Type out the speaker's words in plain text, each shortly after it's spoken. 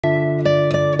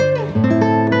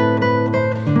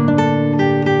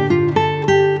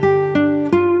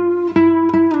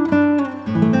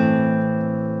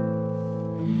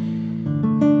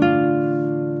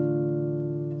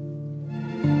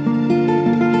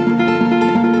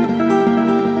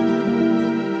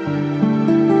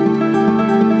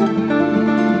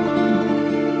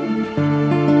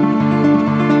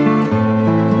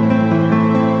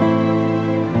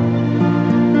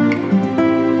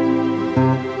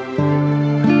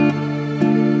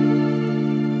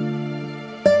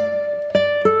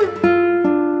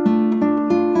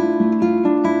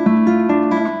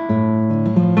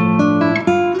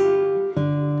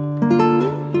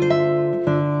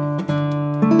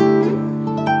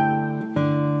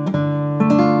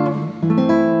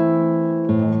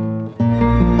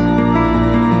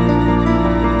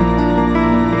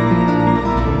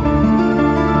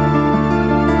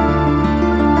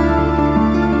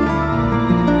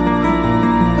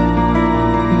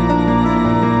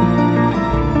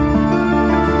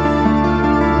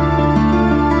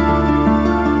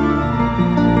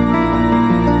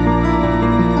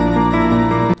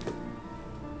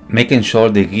making sure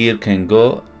the gear can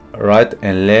go right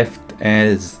and left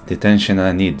as the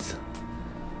tensioner needs.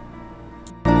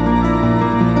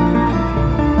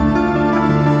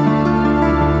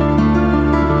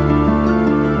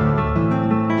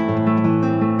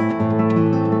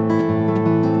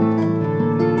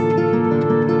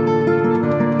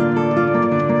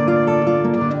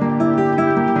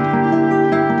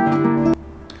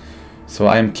 So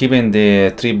I'm keeping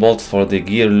the 3 bolts for the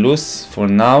gear loose for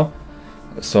now.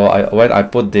 So when I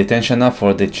put the tensioner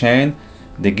for the chain,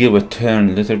 the gear will turn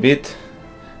a little bit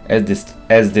as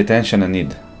the tensioner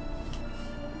need.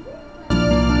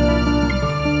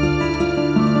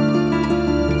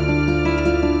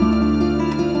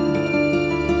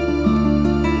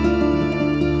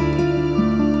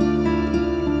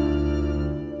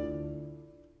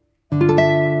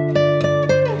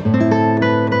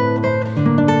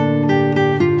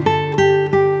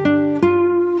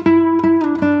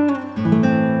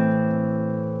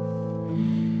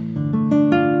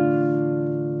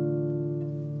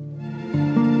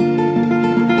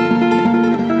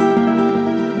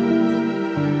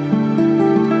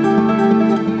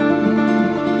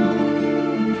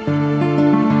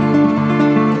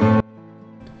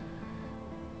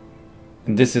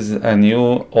 This is a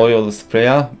new oil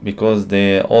sprayer because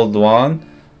the old one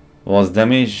was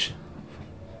damaged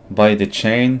by the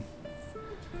chain,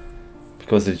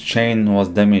 because the chain was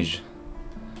damaged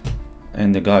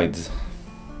and the guides.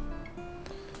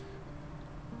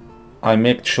 I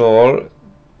make sure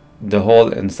the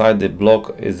hole inside the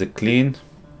block is clean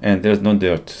and there's no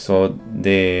dirt, so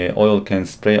the oil can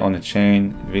spray on the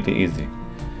chain really easy.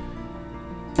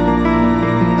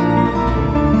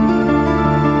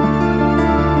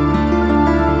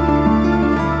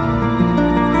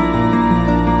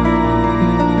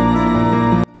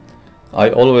 I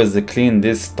always clean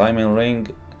this timing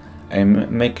ring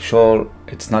and make sure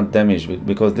it's not damaged,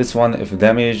 because this one, if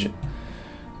damaged,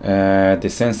 the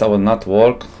sensor will not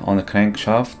work on the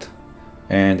crankshaft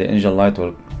and the engine light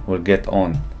will get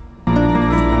on.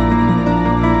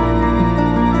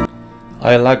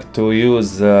 I like to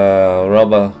use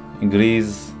rubber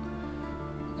grease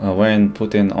when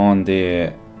putting on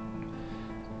the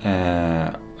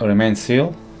remain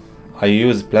seal. I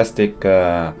use plastic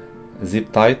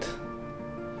zip tight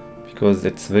because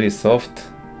it's very soft.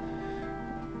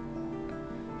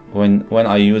 When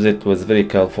I use it was very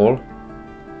careful,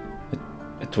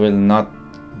 it will not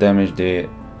damage the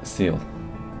seal.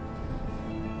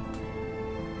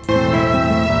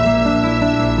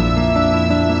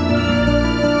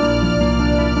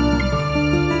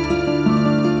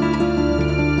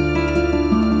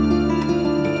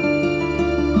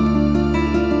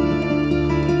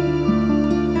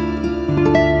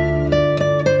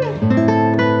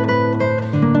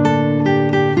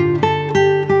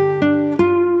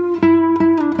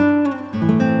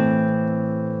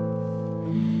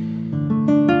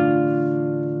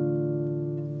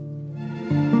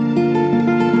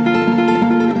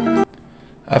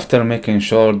 After making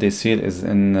sure the seal is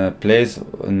in place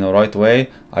in the right way,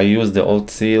 I use the old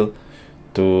seal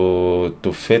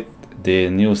to fit the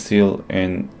new seal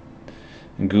in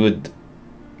good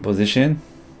position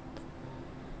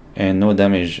and no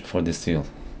damage for the seal.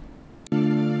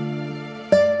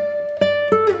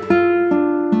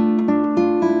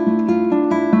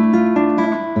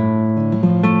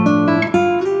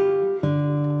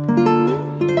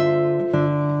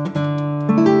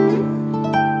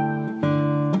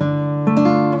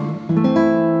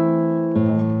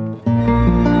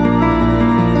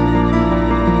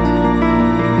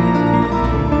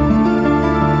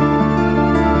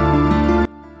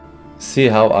 See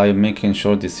how I'm making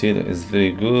sure the seal is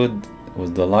very good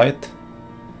with the light.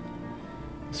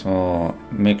 So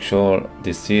make sure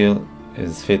the seal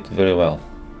is fit very well.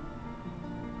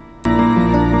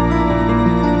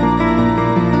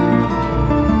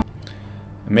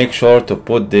 Make sure to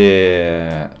put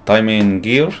the timing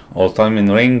gear or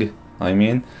timing ring,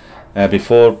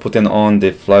 before putting on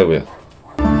the flywheel.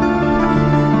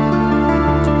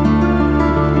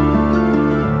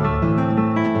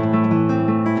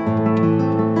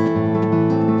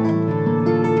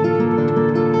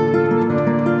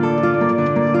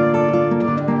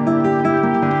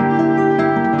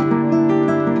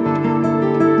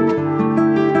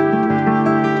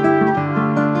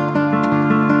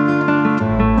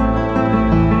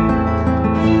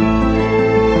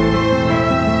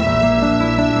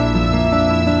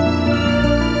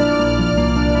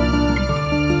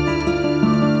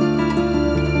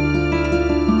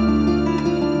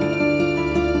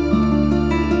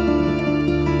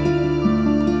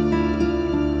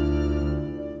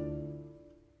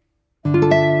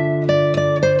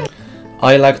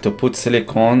 I like to put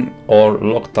silicone or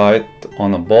Loctite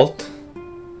on a bolt.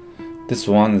 This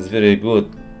one is very good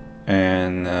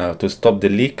and to stop the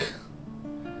leak,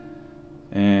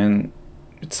 and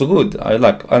it's good.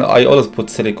 I always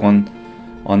put silicone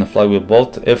on a flywheel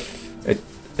bolt if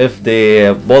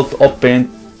the bolt open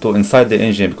to inside the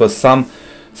engine, because some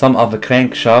of the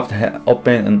crankshaft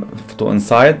open to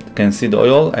inside, can see the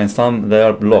oil, and some they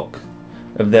are blocked.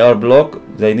 If they are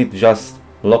blocked, they need just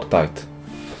Loctite.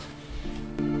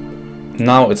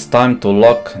 Now it's time to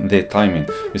lock the timing.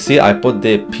 You see, I put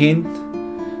the pin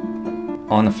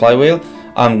on the flywheel.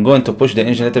 I'm going to push the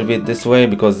engine a little bit this way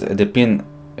because the pin,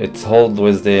 it's hold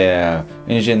with the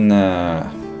engine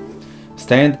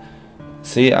stand.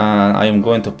 See, I am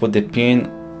going to put the pin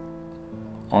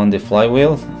on the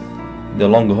flywheel, the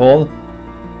long hole.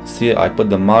 See, I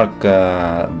put the mark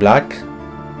black.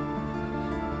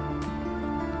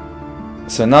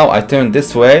 So now I turn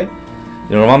this way.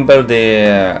 You remember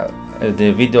the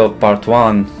video part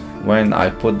 1 when I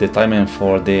put the timing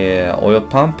for the oil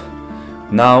pump?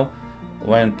 Now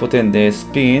when putting the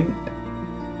spin,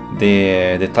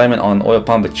 the timing on oil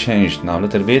pump changed now a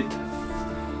little bit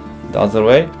the other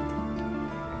way.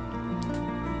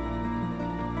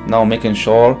 Now making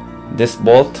sure this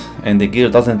bolt and the gear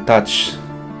doesn't touch,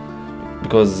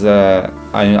 because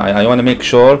I want to make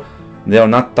sure they are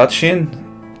not touching,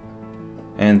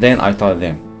 and then I tie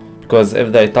them. Because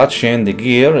if they touching the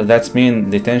gear, that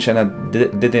means the tensioner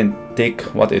didn't take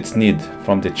what it's need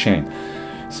from the chain.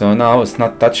 So now it's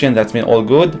not touching, that means all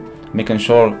good. Making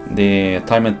sure the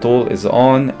timing tool is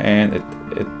on and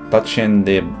it touching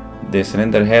the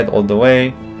cylinder head all the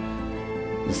way.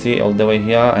 You see, all the way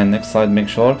here, and next side make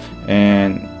sure,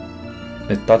 and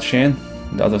it touching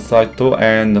the other side too,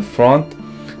 and the front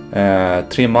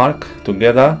 3 mark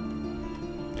together,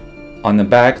 on the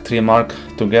back 3 mark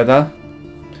together,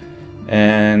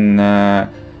 and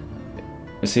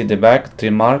you see the back 3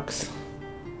 marks,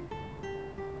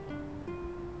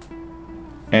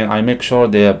 and I make sure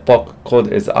the POC code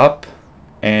is up,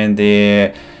 and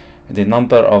the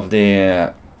number of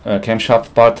the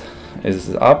camshaft part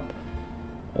is up.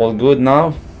 All good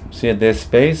now. See the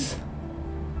space.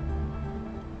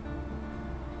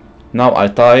 Now I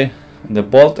tie the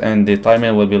bolt and the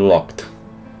timing will be locked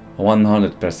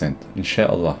 100%,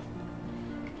 inshallah.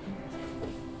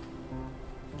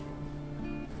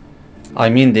 I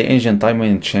mean the engine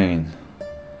timing chain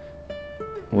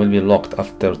will be locked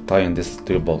after tying these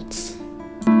 2 bolts.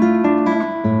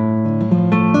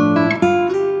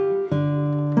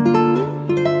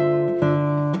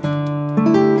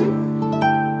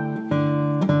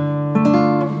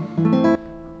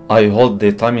 I hold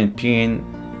the timing pin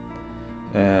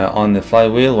on the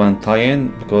flywheel when tying,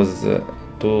 because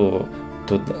to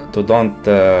don't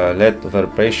let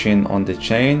vibration on the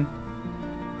chain.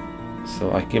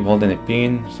 So I keep holding the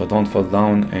pin so don't fall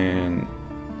down and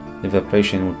the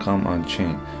vibration will come on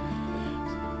chain.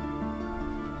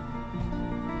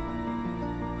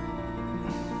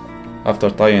 After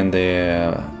tying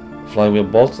the flywheel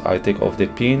bolts, I take off the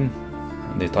pin,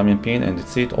 the timing pin, and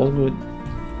that's it, all good,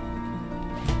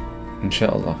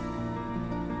 inshallah.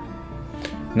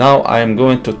 Now I am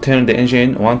going to turn the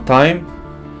engine one time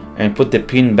and put the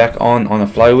pin back on a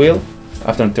flywheel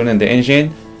after turning the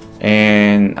engine,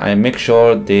 and I make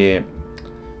sure the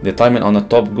timing on the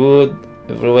top good,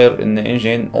 everywhere in the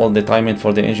engine, all the timing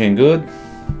for the engine good.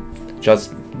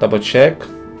 Just double check,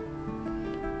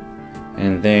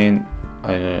 and then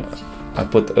I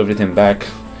put everything back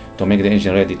to make the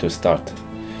engine ready to start.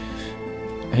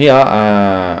 Here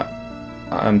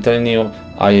I'm telling you,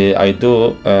 I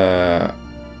do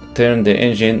turn the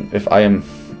engine. If I am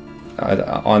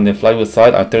on the flywheel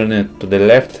side, I turn it to the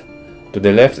left.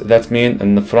 That means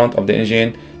in the front of the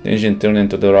engine turning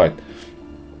to the right,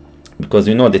 because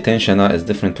you know the tensioner is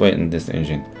different way in this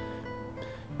engine,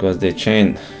 because the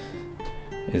chain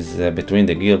is between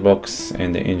the gearbox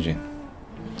and the engine.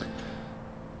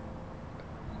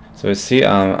 So you see,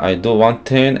 I do one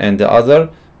turn and the other,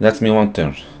 that's me one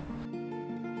turn.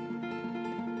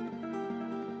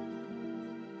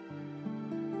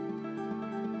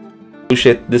 Push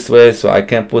it this way so I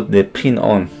can put the pin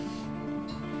on.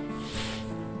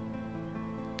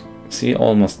 See,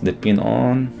 almost the pin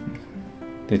on.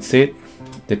 That's it,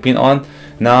 the pin on.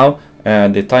 Now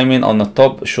the timing on the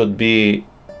top should be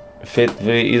fit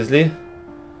very easily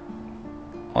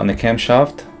on the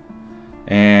camshaft,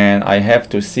 and I have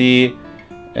to see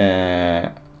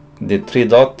the 3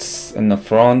 dots in the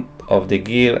front of the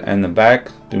gear and the back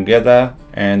together,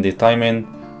 and the timing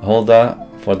holder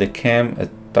for the cam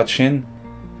touching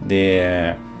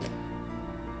the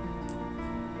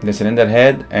cylinder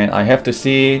head, and I have to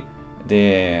see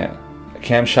the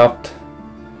camshaft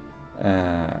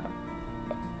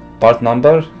part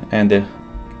number and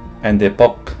the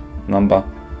POC number,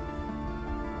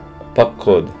 POC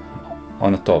code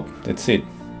on the top. That's it.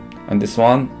 And this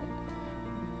one,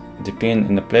 the pin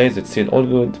in the place, it's still all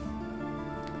good.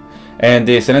 And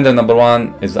the cylinder number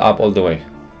 1 is up all the way.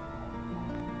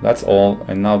 That's all.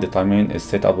 And now the timing is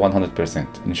set up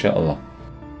 100%, inshallah.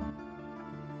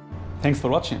 Thanks for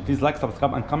watching. Please like,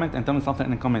 subscribe, and comment, and tell me something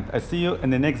in the comment. I see you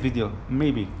in the next video,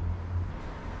 maybe.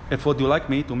 If would you like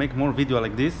me to make more video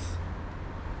like this,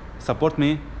 support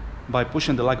me by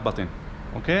pushing the like button.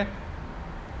 Okay?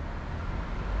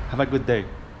 Have a good day.